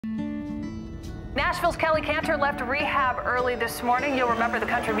Nashville's Kelly Cantor left rehab early this morning. You'll remember the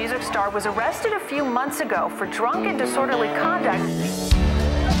country music star was arrested a few months ago for drunk and disorderly conduct.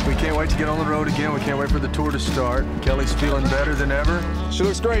 We can't wait to get on the road again. We can't wait for the tour to start. Kelly's feeling better than ever. She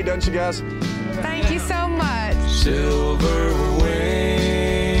looks great, doesn't she, guys? Thank you so much. Silver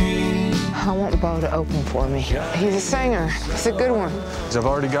wing. I want Bo to open for me. He's a singer. He's a good one. I've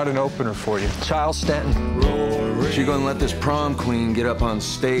already got an opener for you. Charles Stanton. You're gonna let this prom queen get up on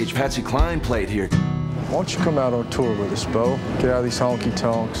stage. Patsy Cline played here. Why don't you come out on tour with us, Bo? Get out of these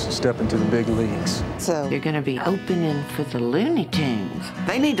honky-tonks and step into the big leagues. So you're gonna be opening for the Looney Tunes.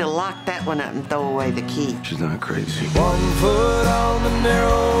 They need to lock that one up and throw away the key. She's not crazy. 1 foot on the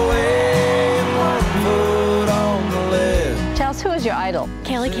narrow way and 1 foot on the left. Charles, who is your idol?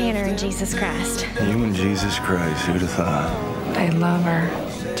 Kelly Cantor and Jesus Christ. You and Jesus Christ, who'd have thought? They love her.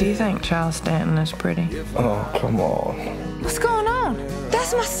 Do you think Charles Stanton is pretty? Oh, come on. what's going on?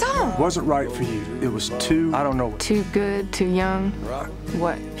 That's my song. It wasn't right for you. It was too, I don't know. Too good, too young?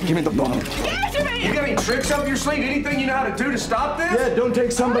 What? Give me the ball. You got any tricks up your sleeve? Anything you know how to do to stop this? Yeah, don't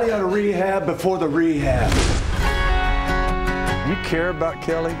take somebody out of rehab before the rehab. You care about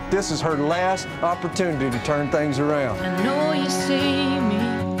Kelly? This is her last opportunity to turn things around. I know you see me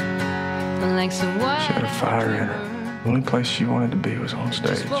like some white. She had a fire in her. The only place she wanted to be was on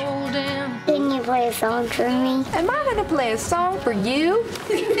stage. Can you play a song for me? Am I gonna play a song for you?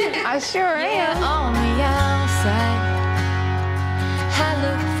 I sure Yeah, am. on the outside, I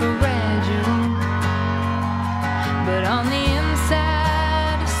look fragile, but on the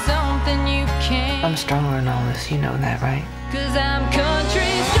inside, something you can't. I'm stronger than all this, you know that, right? 'Cause I'm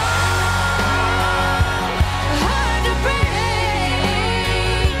country strong, hard to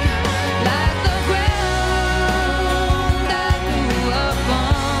break, like the ground I grew up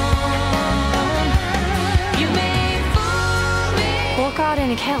on. You may fool me. What got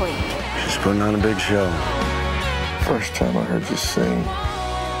into Kelly? She's putting on a big show. First time I heard you sing,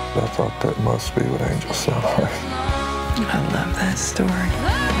 I thought that must be what angels sound like. I love that story.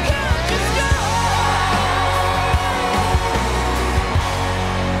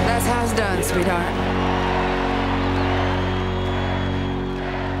 That's how it's done, sweetheart.